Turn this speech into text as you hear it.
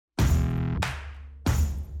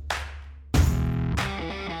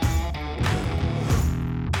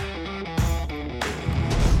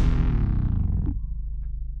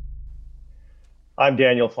I'm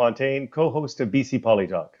Daniel Fontaine, co-host of BC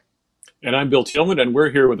Polytalk. And I'm Bill Tillman, and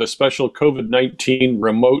we're here with a special COVID-19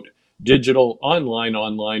 remote, digital,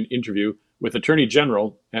 online interview with Attorney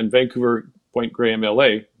General and Vancouver Point Grey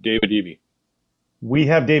MLA, David Eby. We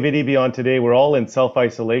have David Eby on today. We're all in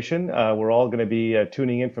self-isolation. We're all going to be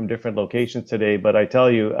tuning in from different locations today. But I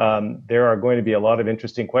tell you, there are going to be a lot of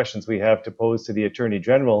interesting questions we have to pose to the Attorney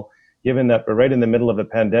General, given that we're right in the middle of the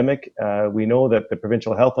pandemic. We know that the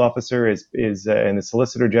Provincial Health Officer and the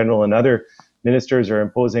Solicitor General and other ministers are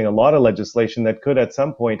imposing a lot of legislation that could at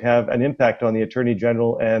some point have an impact on the Attorney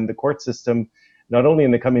General and the court system, not only in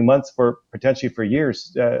the coming months, but potentially for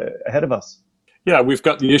years ahead of us. Yeah, we've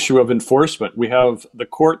got the issue of enforcement. We have the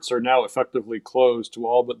courts are now effectively closed to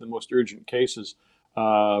all but the most urgent cases.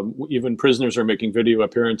 Even prisoners are making video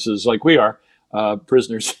appearances like we are,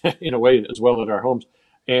 prisoners in a way as well at our homes.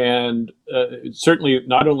 And certainly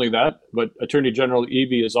not only that, but Attorney General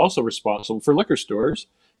Eby is also responsible for liquor stores.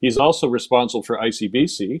 He's also responsible for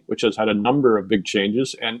ICBC, which has had a number of big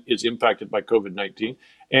changes and is impacted by COVID-19.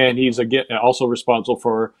 And he's again also responsible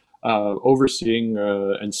for overseeing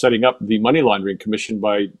and setting up the Money Laundering Commission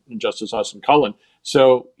by Justice Austin Cullen.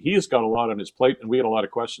 So he's got a lot on his plate, and we had a lot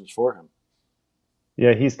of questions for him.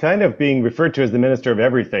 Yeah, he's kind of being referred to as the minister of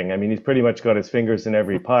everything. I mean, he's pretty much got his fingers in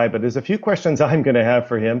every pie, but there's a few questions I'm going to have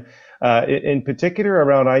for him, in particular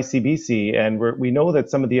around ICBC. And we know that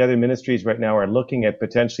some of the other ministries right now are looking at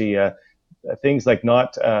potentially things like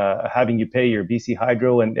not having you pay your BC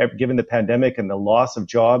Hydro. And given the pandemic and the loss of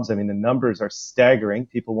jobs, I mean, the numbers are staggering.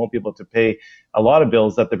 People won't be able to pay a lot of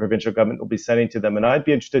bills that the provincial government will be sending to them. And I'd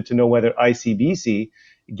be interested to know whether ICBC,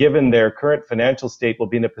 given their current financial state, will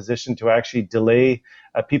be in a position to actually delay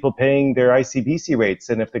people paying their ICBC rates,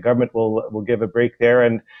 and if the government will give a break there.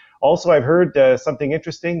 And also, I've heard something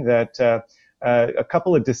interesting that a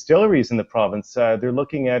couple of distilleries in the province, they're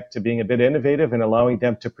looking at being a bit innovative and allowing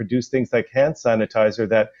them to produce things like hand sanitizer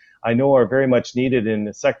that I know are very much needed in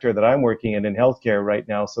the sector that I'm working in healthcare right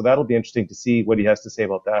now. So that'll be interesting to see what he has to say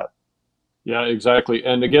about that. Yeah, exactly.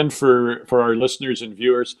 And again, for our listeners and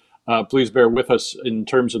viewers, please bear with us in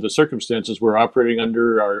terms of the circumstances we're operating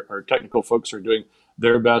under. Our technical folks are doing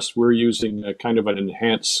their best. We're using a kind of an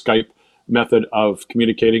enhanced Skype method of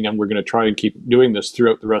communicating, and we're going to try and keep doing this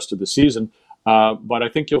throughout the rest of the season. But I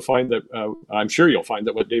think you'll find that, I'm sure you'll find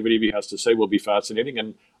that what David Eby has to say will be fascinating,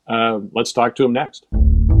 and let's talk to him next.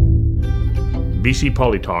 BC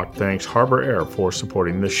Polytalk thanks Harbour Air for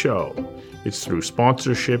supporting the show. It's through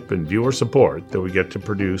sponsorship and viewer support that we get to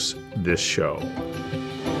produce this show.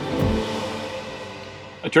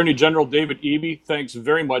 Attorney General David Eby, thanks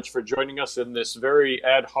very much for joining us in this very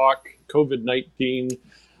ad hoc COVID-19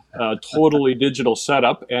 totally digital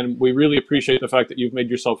setup. And we really appreciate the fact that you've made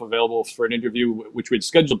yourself available for an interview, which we'd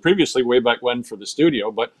scheduled previously way back when for the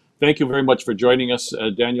studio. But thank you very much for joining us,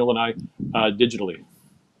 Daniel and I, digitally.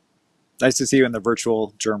 Nice to see you in the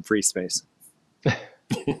virtual germ-free space.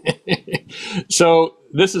 So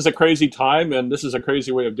this is a crazy time, and this is a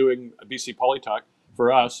crazy way of doing a BC Polytalk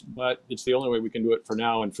for us, but it's the only way we can do it for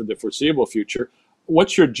now and for the foreseeable future.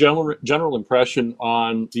 What's your general impression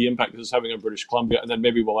on the impact this is having on British Columbia? And then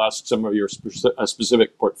maybe we'll ask some of your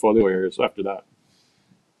specific portfolio areas after that.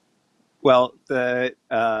 Well, the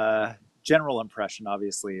general impression,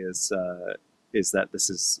 obviously, is that this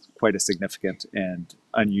is quite a significant and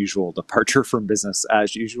unusual departure from business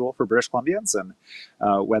as usual for British Columbians. And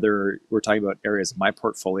whether we're talking about areas of my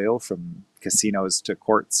portfolio, from casinos to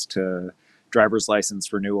courts to driver's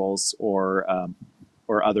license renewals, or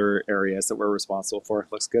other areas that we're responsible for.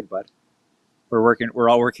 Looks good, bud. We're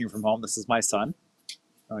all working from home. This is my son.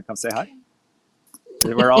 Want to come say hi?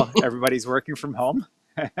 Everybody's working from home.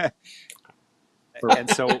 And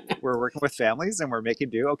so we're working with families and we're making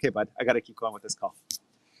do. Okay, bud, I got to keep going with this call.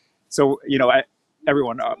 So,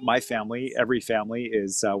 everyone, every family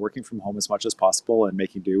is working from home as much as possible and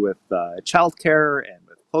making do with childcare and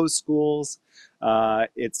with closed schools.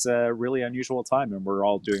 It's a really unusual time, and we're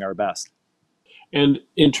all doing our best. And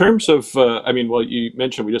in terms of, you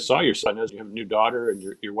mentioned we just saw your son, as you have a new daughter, and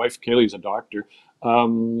your wife, Kaylee's a doctor.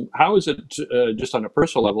 How is it, just on a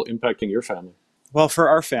personal level, impacting your family? Well, for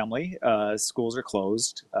our family, schools are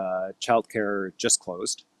closed, childcare just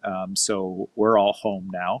closed, so we're all home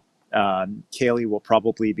now. Kaylee will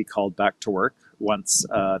probably be called back to work once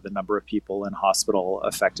the number of people in hospital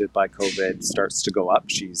affected by COVID starts to go up.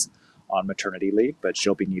 She's on maternity leave, but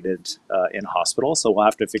she'll be needed in hospital, so we'll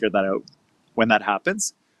have to figure that out when that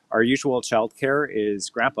happens. Our usual childcare is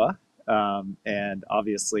Grandpa, and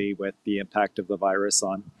obviously with the impact of the virus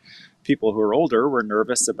on people who are older, we're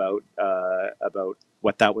nervous about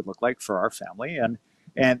what that would look like for our family.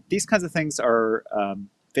 And these kinds of things are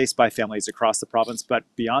faced by families across the province. But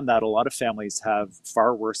beyond that, a lot of families have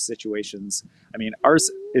far worse situations. I mean, ours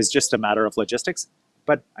is just a matter of logistics,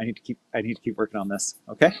 but I need to keep working on this.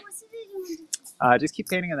 Okay. Just keep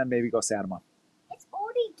painting and then maybe go say hi to Mom. It's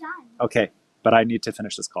already done. Okay, but I need to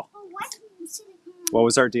finish this call. Oh, what? What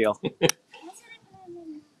was our deal?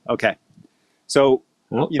 Okay, so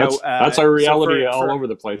Well, you know, that's our reality so all over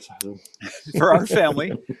the place. for our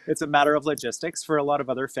family, it's a matter of logistics. For a lot of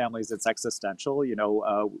other families, it's existential. You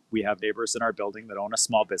know, we have neighbors in our building that own a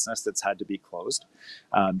small business that's had to be closed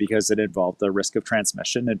because it involved the risk of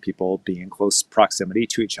transmission and people being in close proximity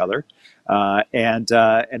to each other, and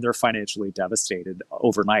they're financially devastated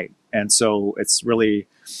overnight. And so it's really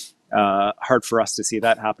hard for us to see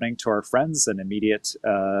that happening to our friends and immediate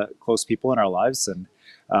close people in our lives. And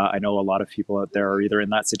I know a lot of people out there are either in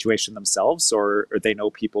that situation themselves or they know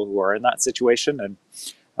people who are in that situation.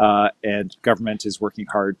 And government is working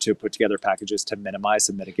hard to put together packages to minimize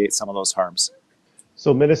and mitigate some of those harms.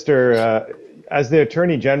 So, Minister, as the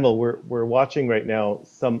Attorney General, we're watching right now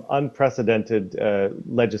some unprecedented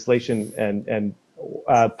legislation and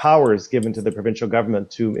powers given to the provincial government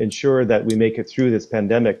to ensure that we make it through this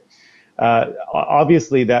pandemic.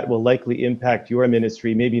 Obviously, that will likely impact your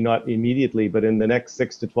ministry, maybe not immediately, but in the next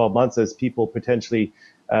 6 to 12 months, as people potentially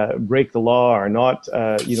break the law or not,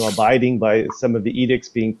 abiding by some of the edicts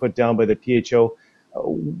being put down by the PHO.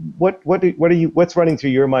 What's running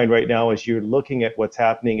through your mind right now as you're looking at what's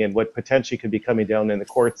happening and what potentially could be coming down in the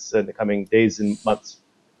courts in the coming days and months?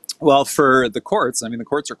 Well, for the courts, I mean, the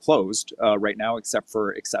courts are closed right now, except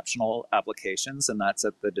for exceptional applications, and that's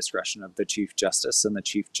at the discretion of the Chief Justice and the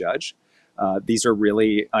Chief Judge. These are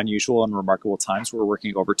really unusual and remarkable times. We're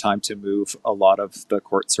working overtime to move a lot of the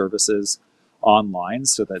court services online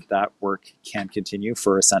so that work can continue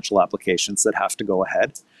for essential applications that have to go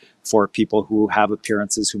ahead. For people who have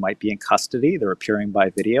appearances who might be in custody, they're appearing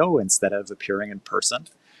by video instead of appearing in person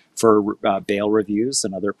for bail reviews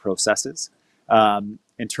and other processes.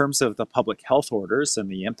 In terms of the public health orders and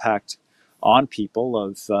the impact on people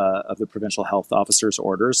of the provincial health officer's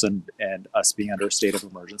orders and us being under a state of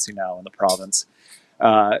emergency now in the province,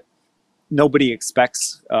 nobody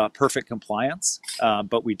expects perfect compliance,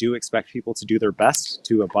 but we do expect people to do their best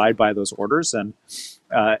to abide by those orders.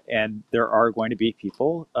 And there are going to be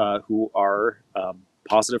people who are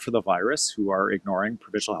positive for the virus who are ignoring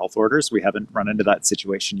provincial health orders. We haven't run into that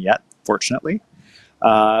situation yet, fortunately.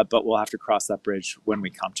 But we'll have to cross that bridge when we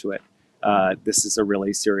come to it. This is a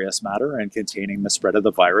really serious matter, and containing the spread of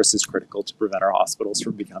the virus is critical to prevent our hospitals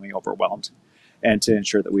from becoming overwhelmed and to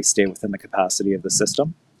ensure that we stay within the capacity of the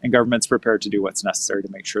system. And government's prepared to do what's necessary to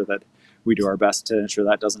make sure that we do our best to ensure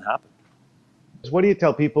that doesn't happen. What do you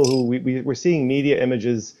tell people who we're seeing media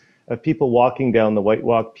images of people walking down the White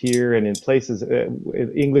Walk Pier and in places,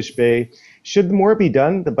 English Bay? Should more be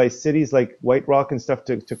done by cities like White Rock and stuff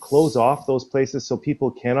to close off those places so people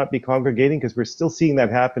cannot be congregating? Because we're still seeing that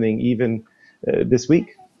happening even this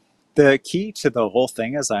week. The key to the whole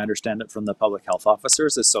thing, as I understand it from the public health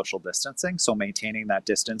officers, is social distancing. So maintaining that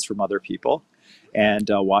distance from other people and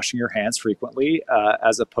washing your hands frequently,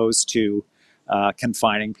 as opposed to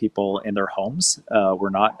confining people in their homes. We're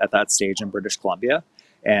not at that stage in British Columbia.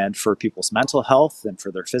 And for people's mental health and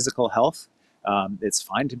for their physical health, it's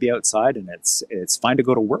fine to be outside and it's fine to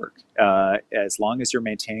go to work as long as you're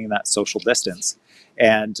maintaining that social distance.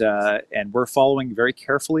 And we're following very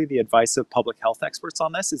carefully the advice of public health experts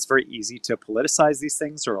on this. It's very easy to politicize these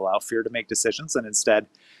things or allow fear to make decisions. And instead,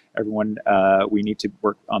 everyone, we need to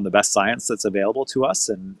work on the best science that's available to us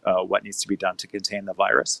and what needs to be done to contain the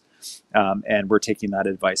virus. And we're taking that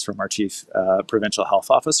advice from our chief provincial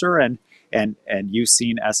health officer. And you've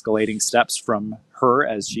seen escalating steps from her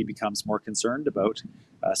as she becomes more concerned about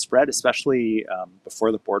spread, especially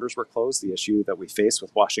before the borders were closed, the issue that we face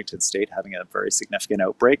with Washington State having a very significant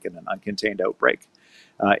outbreak and an uncontained outbreak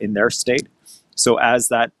in their state. So as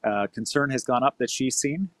that concern has gone up that she's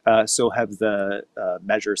seen, so have the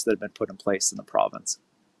measures that have been put in place in the province.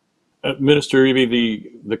 Minister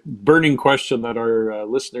Eby, the burning question that our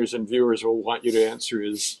listeners and viewers will want you to answer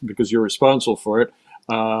is, because you're responsible for it,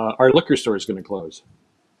 our liquor store is going to close.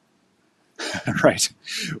 Right.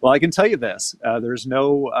 Well, I can tell you this. There's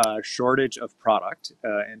no shortage of product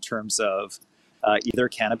in terms of either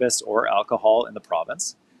cannabis or alcohol in the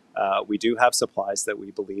province. We do have supplies that we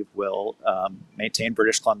believe will maintain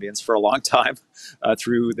British Columbians for a long time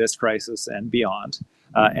through this crisis and beyond.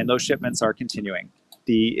 And those shipments are continuing.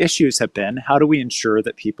 The issues have been, how do we ensure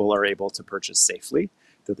that people are able to purchase safely,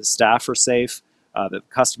 that the staff are safe, that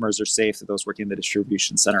customers are safe, that those working in the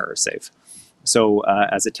distribution center are safe? So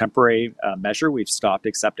as a temporary measure, we've stopped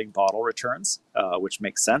accepting bottle returns, which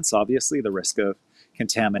makes sense. Obviously, the risk of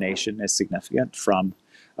contamination is significant from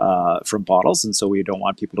bottles, and so we don't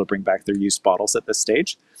want people to bring back their used bottles at this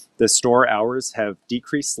stage. The store hours have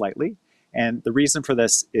decreased slightly, and the reason for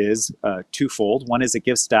this is twofold. One is it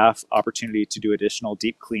gives staff opportunity to do additional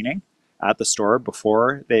deep cleaning at the store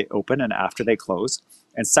before they open and after they close.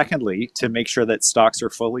 And secondly, to make sure that stocks are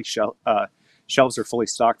fully shelves are fully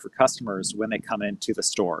stocked for customers when they come into the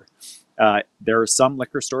store. There are some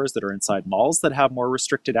liquor stores that are inside malls that have more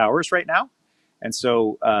restricted hours right now. And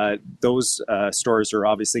so those stores are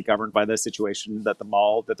obviously governed by the situation that the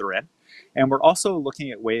mall that they're in. And we're also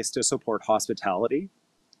looking at ways to support hospitality,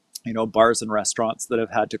 bars and restaurants that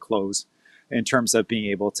have had to close, in terms of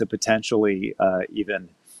being able to potentially even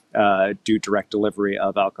do direct delivery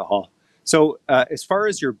of alcohol. So as far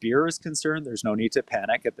as your beer is concerned, there's no need to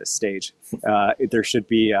panic at this stage. There should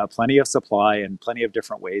be plenty of supply and plenty of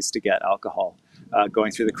different ways to get alcohol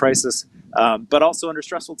going through the crisis. But also under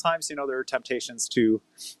stressful times, there are temptations to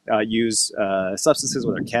use substances,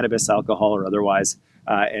 whether cannabis, alcohol, or otherwise,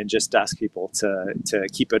 and just ask people to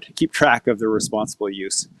keep track of their responsible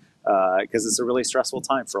use, because it's a really stressful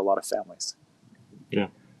time for a lot of families. Yeah.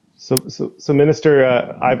 So Minister,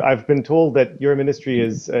 I've been told that your ministry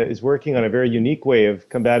is working on a very unique way of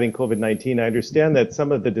combating COVID-19. I understand that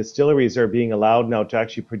some of the distilleries are being allowed now to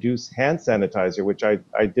actually produce hand sanitizer, which I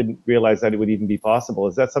didn't realize that it would even be possible.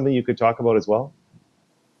 Is that something you could talk about as well?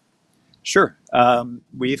 Sure.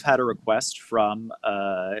 We've had a request from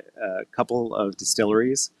a couple of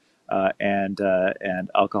distilleries and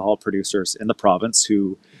alcohol producers in the province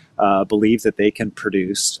who believe that they can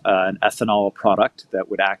produce an ethanol product that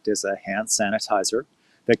would act as a hand sanitizer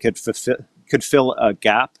that could fill a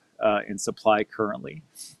gap in supply currently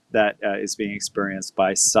that is being experienced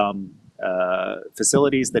by some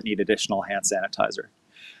facilities that need additional hand sanitizer.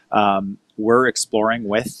 We're exploring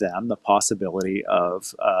with them the possibility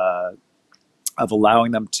of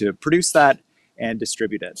allowing them to produce that and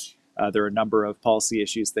distribute it. There are a number of policy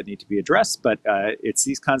issues that need to be addressed, but it's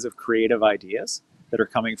these kinds of creative ideas that are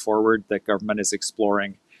coming forward that government is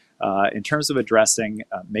exploring in terms of addressing,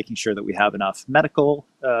 making sure that we have enough medical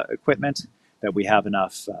equipment, that we have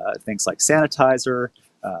enough things like sanitizer,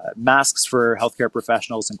 masks for healthcare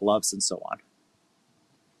professionals, and gloves, and so on.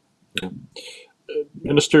 Yeah.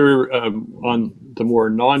 Minister, on the more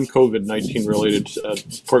non-COVID-19 related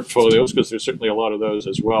portfolios, because there's certainly a lot of those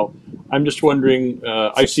as well, I'm just wondering,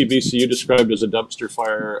 ICBC you described as a dumpster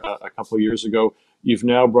fire a couple of years ago. You've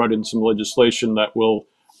now brought in some legislation that will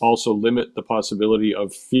also limit the possibility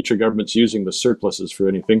of future governments using the surpluses for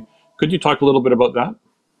anything. Could you talk a little bit about that?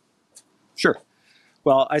 Sure.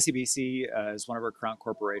 Well, ICBC is one of our crown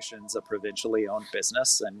corporations, a provincially owned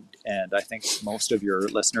business, and I think most of your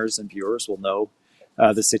listeners and viewers will know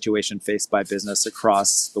the situation faced by business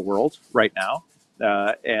across the world right now.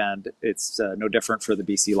 And it's no different for the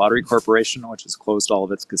BC Lottery Corporation, which has closed all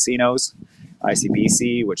of its casinos,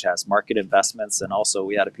 ICBC, which has market investments, and also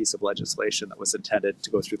we had a piece of legislation that was intended to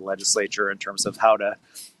go through the legislature in terms of how to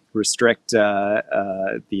restrict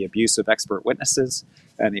the abuse of expert witnesses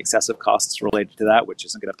and the excessive costs related to that, which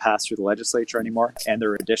isn't going to pass through the legislature anymore. And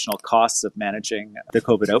there are additional costs of managing the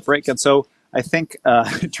COVID outbreak. And so I think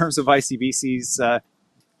in terms of ICBC's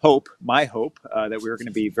hope, my hope, that we're going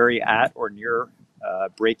to be very at or near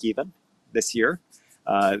break even this year,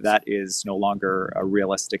 that is no longer a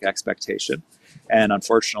realistic expectation. And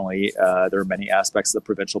unfortunately, there are many aspects of the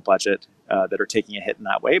provincial budget that are taking a hit in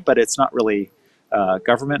that way, but it's not really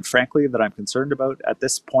government, frankly, that I'm concerned about at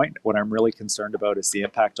this point. What I'm really concerned about is the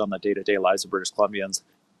impact on the day-to-day lives of British Columbians,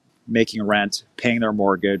 making rent, paying their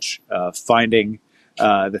mortgage, finding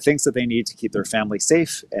the things that they need to keep their family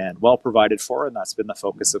safe and well provided for, and that's been the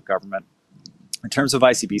focus of government. In terms of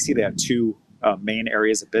ICBC, they have two main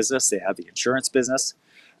areas of business. They have the insurance business,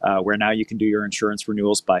 where now you can do your insurance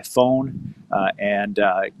renewals by phone, and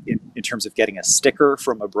in terms of getting a sticker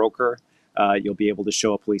from a broker, you'll be able to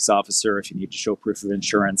show a police officer if you need to show proof of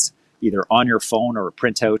insurance, either on your phone or a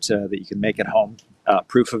printout that you can make at home,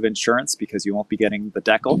 proof of insurance, because you won't be getting the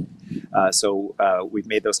decal. So we've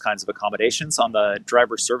made those kinds of accommodations. On the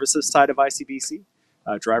driver services side of ICBC,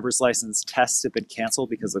 driver's license tests have been canceled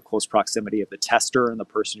because of the close proximity of the tester and the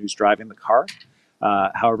person who's driving the car.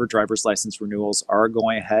 However, driver's license renewals are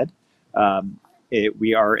going ahead.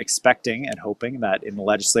 We are expecting and hoping that in the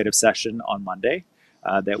legislative session on Monday,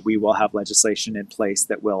 that we will have legislation in place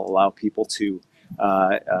that will allow people to,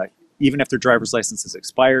 even if their driver's license is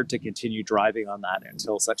expired, to continue driving on that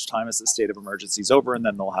until such time as the state of emergency is over, and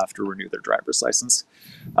then they'll have to renew their driver's license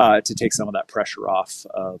to take some of that pressure off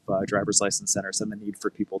of driver's license centers and the need for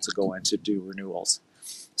people to go in to do renewals.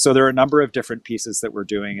 So there are a number of different pieces that we're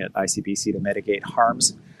doing at ICBC to mitigate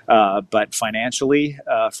harms. But financially,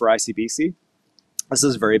 for ICBC, this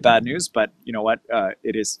is very bad news, but you know what?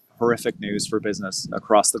 It is horrific news for business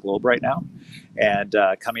across the globe right now. And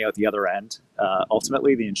coming out the other end,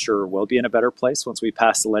 ultimately, the insurer will be in a better place once we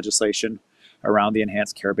pass the legislation around the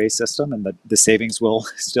enhanced care-based system, and the savings will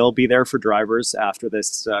still be there for drivers after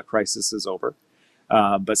this crisis is over.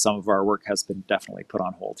 But some of our work has been definitely put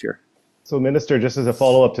on hold here. So, Minister, just as a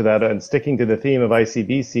follow-up to that, and sticking to the theme of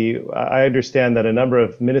ICBC, I understand that a number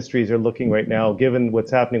of ministries are looking right now, given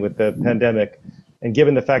what's happening with the pandemic, and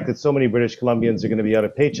given the fact that so many British Columbians are going to be out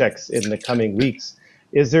of paychecks in the coming weeks,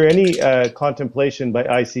 is there any contemplation by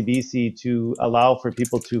ICBC to allow for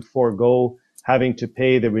people to forego having to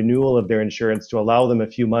pay the renewal of their insurance to allow them a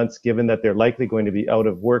few months, given that they're likely going to be out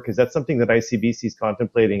of work? Is that something that ICBC is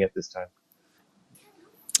contemplating at this time?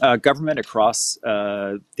 Government across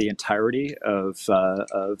the entirety of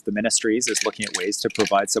the ministries is looking at ways to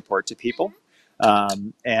provide support to people.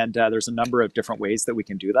 And there's a number of different ways that we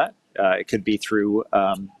can do that. It could be through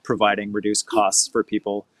providing reduced costs for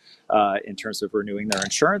people in terms of renewing their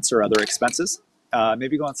insurance or other expenses.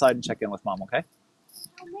 Maybe go inside and check in with Mom, okay?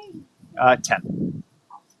 10.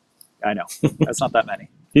 I know. That's not that many.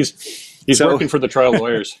 He's working for the trial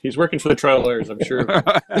lawyers. He's working for the trial lawyers, I'm sure.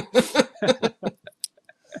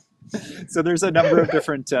 So there's a number of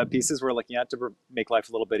different pieces we're looking at to make life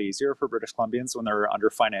a little bit easier for British Columbians when they're under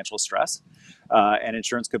financial stress. And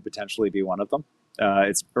insurance could potentially be one of them.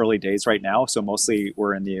 It's early days right now, so mostly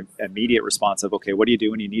we're in the immediate response of, okay, what do you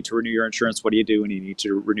do when you need to renew your insurance? What do you do when you need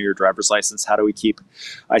to renew your driver's license? How do we keep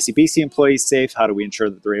ICBC employees safe? How do we ensure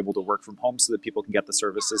that they're able to work from home so that people can get the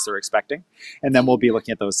services they're expecting? And then we'll be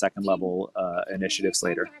looking at those second level initiatives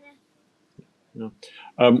later. Yeah.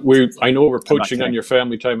 I know we're poaching on your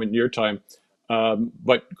family time and your time,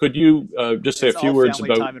 but could you just say a few words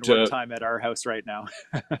about time and work time at our house right now?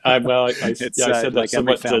 I said that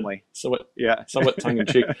somewhat tongue in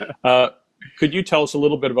cheek. Could you tell us a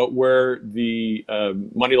little bit about where the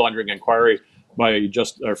money laundering inquiry by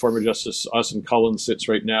our former Justice Austin Cullen sits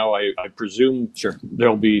right now? I presume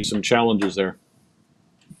there'll be some challenges there.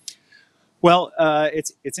 Well,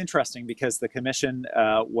 it's interesting because the commission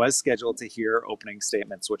was scheduled to hear opening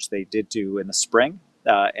statements, which they did do in the spring,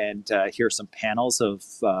 and hear some panels of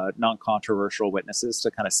non-controversial witnesses to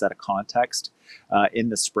kind of set a context in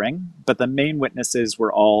the spring. But the main witnesses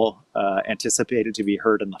were all anticipated to be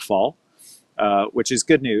heard in the fall, which is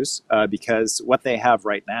good news because what they have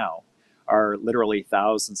right now are literally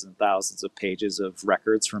thousands and thousands of pages of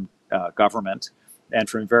records from government and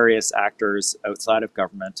from various actors outside of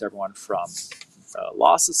government, everyone from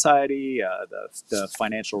Law Society, the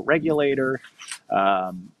financial regulator,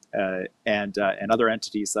 and other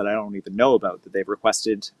entities that I don't even know about that they've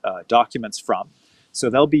requested documents from. So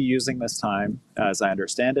they'll be using this time, as I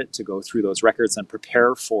understand it, to go through those records and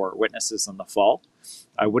prepare for witnesses in the fall.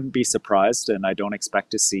 I wouldn't be surprised, and I don't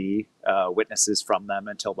expect to see witnesses from them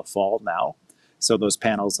until the fall now. So those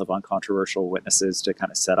panels of uncontroversial witnesses to kind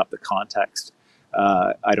of set up the context.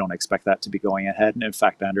 I don't expect that to be going ahead. And in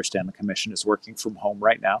fact, I understand the commission is working from home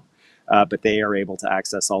right now, but they are able to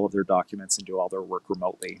access all of their documents and do all their work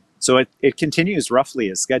remotely. So it continues roughly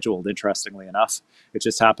as scheduled, interestingly enough. It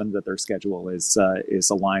just happened that their schedule is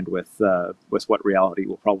aligned with what reality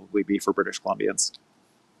will probably be for British Columbians.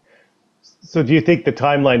 So do you think the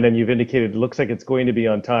timeline then you've indicated looks like it's going to be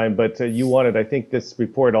on time, but you wanted, I think, this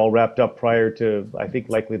report all wrapped up prior to, I think,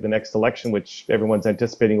 likely the next election, which everyone's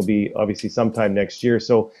anticipating will be obviously sometime next year.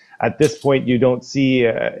 So at this point, you don't see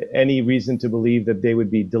any reason to believe that they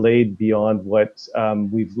would be delayed beyond what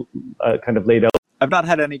we've kind of laid out? I've not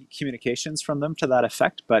had any communications from them to that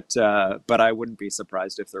effect, but I wouldn't be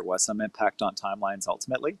surprised if there was some impact on timelines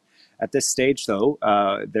ultimately. At this stage, though,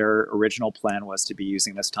 their original plan was to be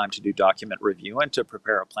using this time to do document review and to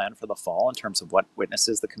prepare a plan for the fall in terms of what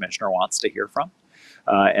witnesses the commissioner wants to hear from.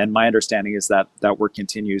 And my understanding is that that work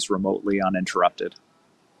continues remotely uninterrupted.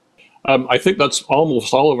 I think that's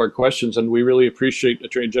almost all of our questions, and we really appreciate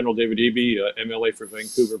Attorney General David Eby, MLA for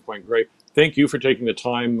Vancouver Point Grey. Thank you for taking the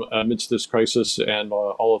time amidst this crisis and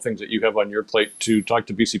all the things that you have on your plate to talk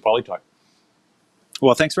to BC Polytalk.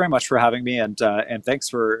 Well, thanks very much for having me, and thanks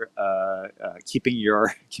for keeping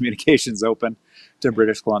your communications open to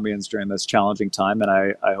British Columbians during this challenging time. And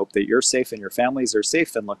I hope that you're safe and your families are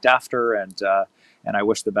safe and looked after, and I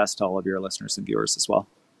wish the best to all of your listeners and viewers as well.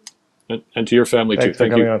 And to your family too.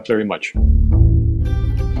 Thank you very much.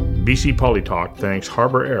 BC Polytalk thanks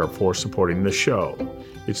Harbour Air for supporting the show.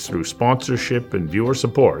 It's through sponsorship and viewer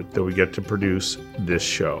support that we get to produce this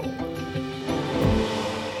show.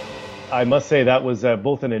 I must say that was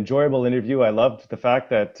both an enjoyable interview. I loved the fact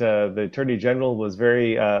that the Attorney General was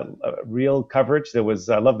very real coverage. I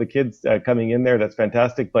love the kids coming in there. That's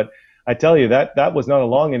fantastic. But I tell you that was not a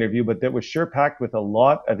long interview, but that was sure packed with a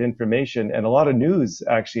lot of information and a lot of news,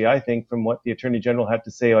 actually, I think, from what the Attorney General had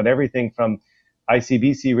to say on everything from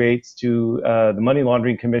ICBC rates to the Money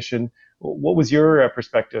Laundering Commission. What was your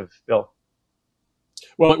perspective, Bill?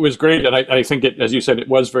 Well, it was great, and I think it, as you said, it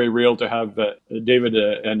was very real to have David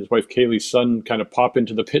and his wife Kaylee's son kind of pop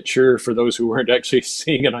into the picture. For those who weren't actually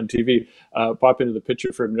seeing it on TV, pop into the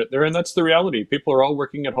picture for a minute there, and that's the reality. People are all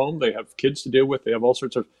working at home; they have kids to deal with, they have all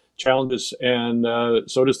sorts of challenges, and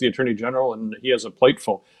so does the Attorney General, and he has a plate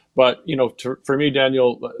full. But for me,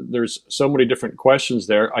 Daniel, there's so many different questions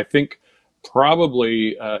there. I think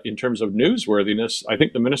probably in terms of newsworthiness, I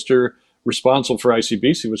think the minister responsible for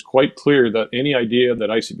ICBC was quite clear that any idea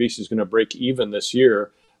that ICBC is going to break even this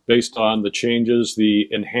year based on the changes, the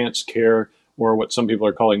enhanced care, or what some people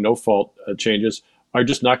are calling no-fault changes, are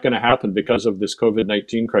just not going to happen because of this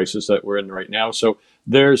COVID-19 crisis that we're in right now. So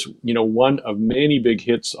there's, one of many big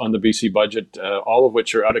hits on the BC budget, all of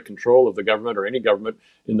which are out of control of the government or any government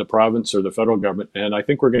in the province or the federal government. And I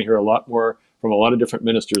think we're going to hear a lot more from a lot of different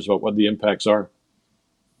ministers about what the impacts are.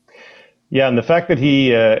 Yeah, and the fact that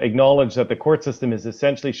he acknowledged that the court system is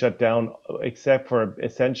essentially shut down except for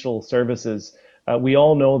essential services. We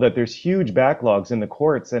all know that there's huge backlogs in the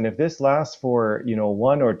courts, and if this lasts for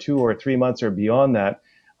 1 or 2 or 3 months or beyond that,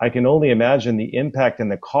 I can only imagine the impact and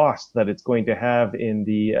the cost that it's going to have in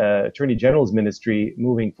the Attorney General's ministry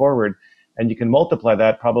moving forward. And you can multiply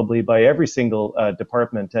that probably by every single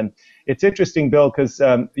department. And it's interesting, Bill, because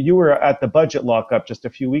you were at the budget lockup just a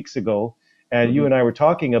few weeks ago. And you and I were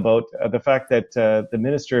talking about the fact that the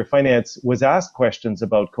Minister of Finance was asked questions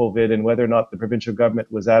about COVID and whether or not the provincial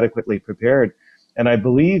government was adequately prepared. And I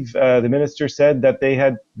believe the minister said that they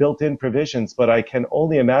had built-in provisions, but I can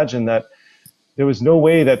only imagine that there was no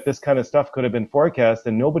way that this kind of stuff could have been forecast,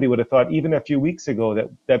 and nobody would have thought even a few weeks ago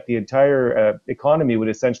that the entire economy would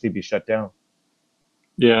essentially be shut down.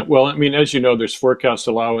 Yeah, well, I mean, as you know, there's forecast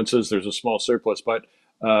allowances, there's a small surplus, but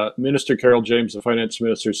Minister Carol James, the finance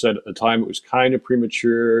minister, said at the time it was kind of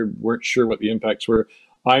premature, weren't sure what the impacts were.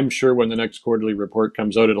 I'm sure when the next quarterly report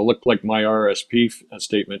comes out, it'll look like my RSP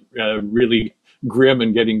statement, really grim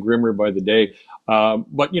and getting grimmer by the day.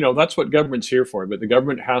 But, that's what government's here for. But the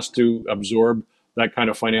government has to absorb that kind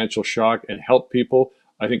of financial shock and help people.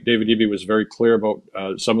 I think David Eby was very clear about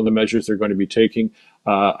some of the measures they're going to be taking.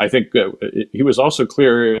 I think he was also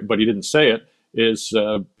clear, but he didn't say it, is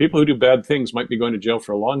people who do bad things might be going to jail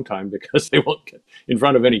for a long time because they won't get in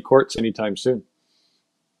front of any courts anytime soon.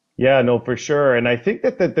 Yeah, no, for sure. And I think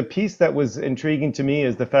that the piece that was intriguing to me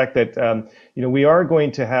is the fact that, we are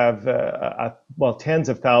going to have, tens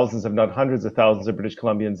of thousands, if not hundreds of thousands of British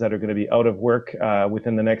Columbians that are going to be out of work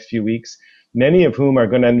within the next few weeks, many of whom are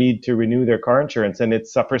going to need to renew their car insurance. And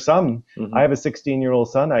it's for some, I have a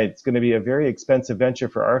 16-year-old son. It's going to be a very expensive venture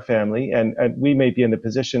for our family. And we may be in the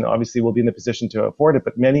position, obviously we'll be in the position to afford it,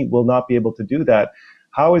 but many will not be able to do that.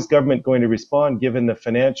 How is government going to respond given the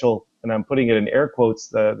financial, and I'm putting it in air quotes,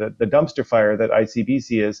 the dumpster fire that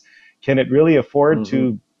ICBC is? Can it really afford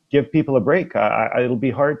to give people a break? It'll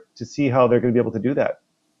be hard to see how they're going to be able to do that.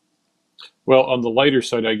 Well, on the lighter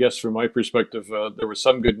side, I guess from my perspective, there was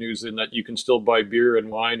some good news in that you can still buy beer and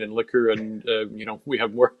wine and liquor, and we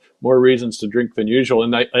have more reasons to drink than usual,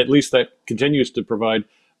 and at least that continues to provide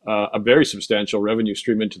a very substantial revenue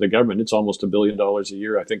stream into the government. It's almost $1 billion a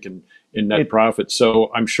year, I think, in net profit.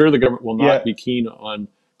 So I'm sure the government will not be keen on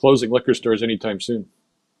closing liquor stores anytime soon.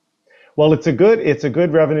 Well, it's a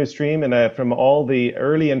good revenue stream, and from all the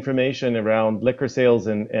early information around liquor sales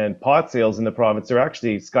and pot sales in the province, they're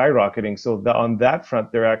actually skyrocketing. So on that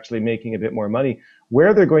front, they're actually making a bit more money.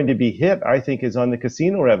 Where they're going to be hit, I think, is on the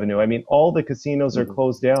casino revenue. I mean, all the casinos are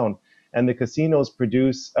closed down, and the casinos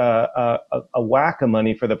produce a whack of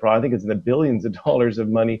money for the province. I think it's in the billions of dollars of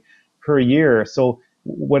money per year. So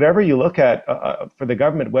whatever you look at for the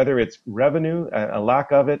government, whether it's revenue, a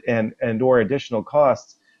lack of it, and or additional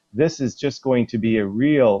costs, this is just going to be a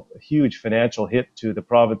real huge financial hit to the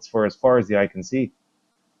province for as far as the eye can see.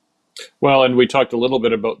 Well, and we talked a little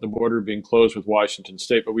bit about the border being closed with Washington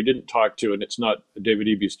State, but we didn't talk to, and it's not David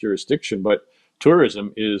Eby's jurisdiction, but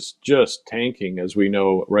tourism is just tanking, as we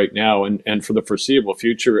know right now, and for the foreseeable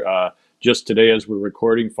future. Just today, as we're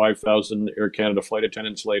recording, 5,000 Air Canada flight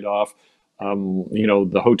attendants laid off.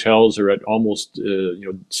 The hotels are at almost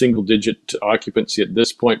single-digit occupancy at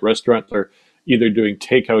this point. Restaurants are either doing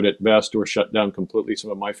takeout at best or shut down completely.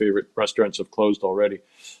 Some of my favorite restaurants have closed already.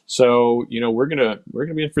 So, we're gonna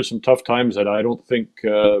be in for some tough times that I don't think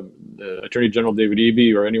Attorney General David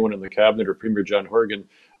Eby or anyone in the cabinet or Premier John Horgan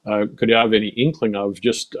could have any inkling of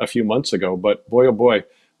just a few months ago. But boy, oh boy,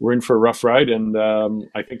 we're in for a rough ride. And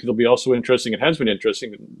I think it'll be also interesting. It has been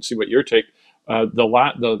interesting to see what your take.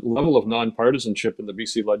 The level of nonpartisanship in the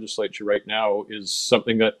BC legislature right now is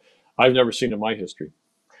something that I've never seen in my history.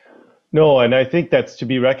 No, and I think that's to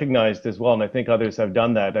be recognized as well. And I think others have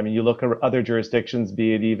done that. I mean, you look at other jurisdictions,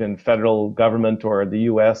 be it even federal government or the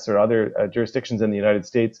US or other jurisdictions in the United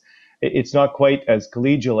States, it's not quite as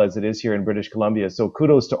collegial as it is here in British Columbia. So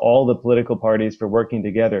kudos to all the political parties for working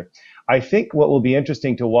together. I think what will be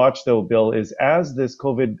interesting to watch, though, Bill, is as this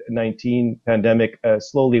COVID-19 pandemic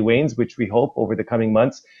slowly wanes, which we hope over the coming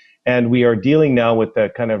months, and we are dealing now with the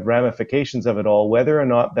kind of ramifications of it all, whether or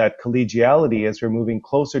not that collegiality as we're moving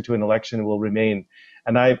closer to an election will remain.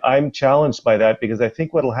 And I'm challenged by that, because I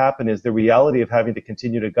think what will happen is the reality of having to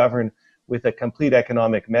continue to govern with a complete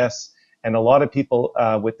economic mess, and a lot of people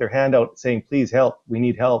with their hand out saying, please help, we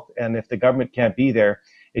need help. And if the government can't be there,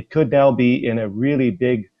 it could now be in a really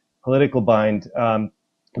big political bind,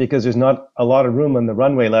 because there's not a lot of room on the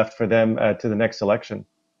runway left for them to the next election.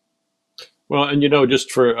 Well, and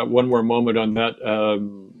just for one more moment on that,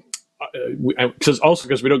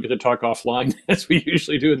 because we don't get to talk offline as we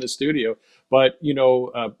usually do in the studio, but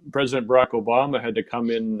President Barack Obama had to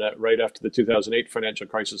come in right after the 2008 financial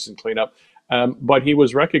crisis and clean up, but he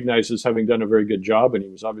was recognized as having done a very good job, and he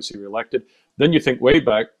was obviously reelected. Then you think way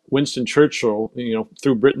back, Winston Churchill,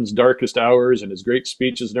 through Britain's darkest hours and his great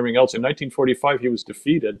speeches and everything else, in 1945 he was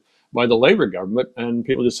defeated by the Labour government, and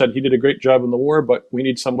people just said he did a great job in the war, but we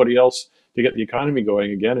need somebody else to get the economy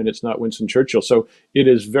going again, and it's not Winston Churchill. So it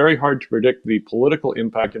is very hard to predict the political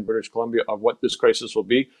impact in British Columbia of what this crisis will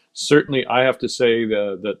be. Certainly, I have to say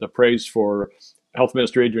the praise for Health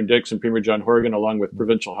Minister Adrian Dix and Premier John Horgan, along with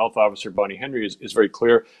Provincial Health Officer Bonnie Henry, is very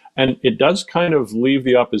clear. And it does kind of leave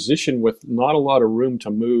the opposition with not a lot of room to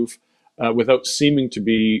move without seeming to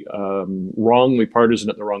be wrongly partisan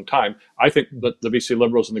at the wrong time. I think that the BC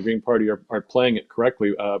Liberals and the Green Party are playing it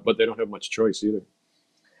correctly, but they don't have much choice either.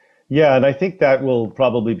 Yeah, and I think that will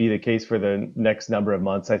probably be the case for the next number of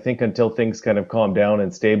months. I think until things kind of calm down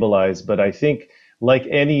and stabilize. But I think, like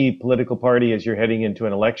any political party, as you're heading into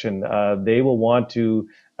an election, they will want to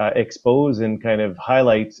expose and kind of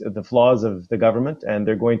highlight the flaws of the government, and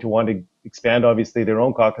they're going to want to expand, obviously, their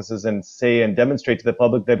own caucuses and say and demonstrate to the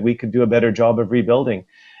public that we could do a better job of rebuilding.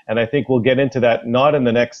 And I think we'll get into that not in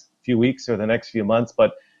the next few weeks or the next few months,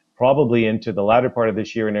 but probably into the latter part of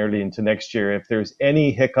this year and early into next year. If there's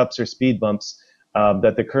any hiccups or speed bumps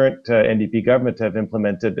that the current NDP government have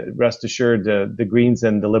implemented, rest assured the Greens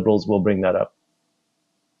and the Liberals will bring that up.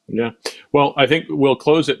 Yeah. Well, I think we'll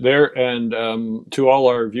close it there. And to all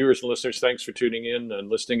our viewers and listeners, thanks for tuning in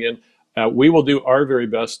and listening in. We will do our very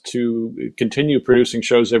best to continue producing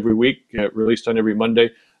shows every week, released on every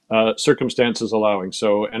Monday, circumstances allowing.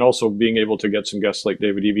 So, and also being able to get some guests like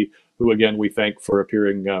David Eby, who again, we thank for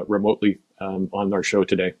appearing remotely on our show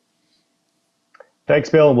today. Thanks,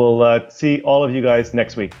 Bill. We'll see all of you guys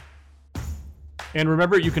next week. And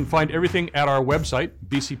remember, you can find everything at our website,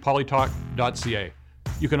 bcpolytalk.ca.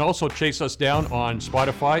 You can also chase us down on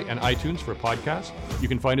Spotify and iTunes for podcasts. You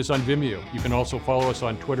can find us on Vimeo. You can also follow us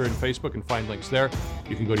on Twitter and Facebook and find links there.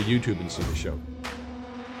 You can go to YouTube and see the show.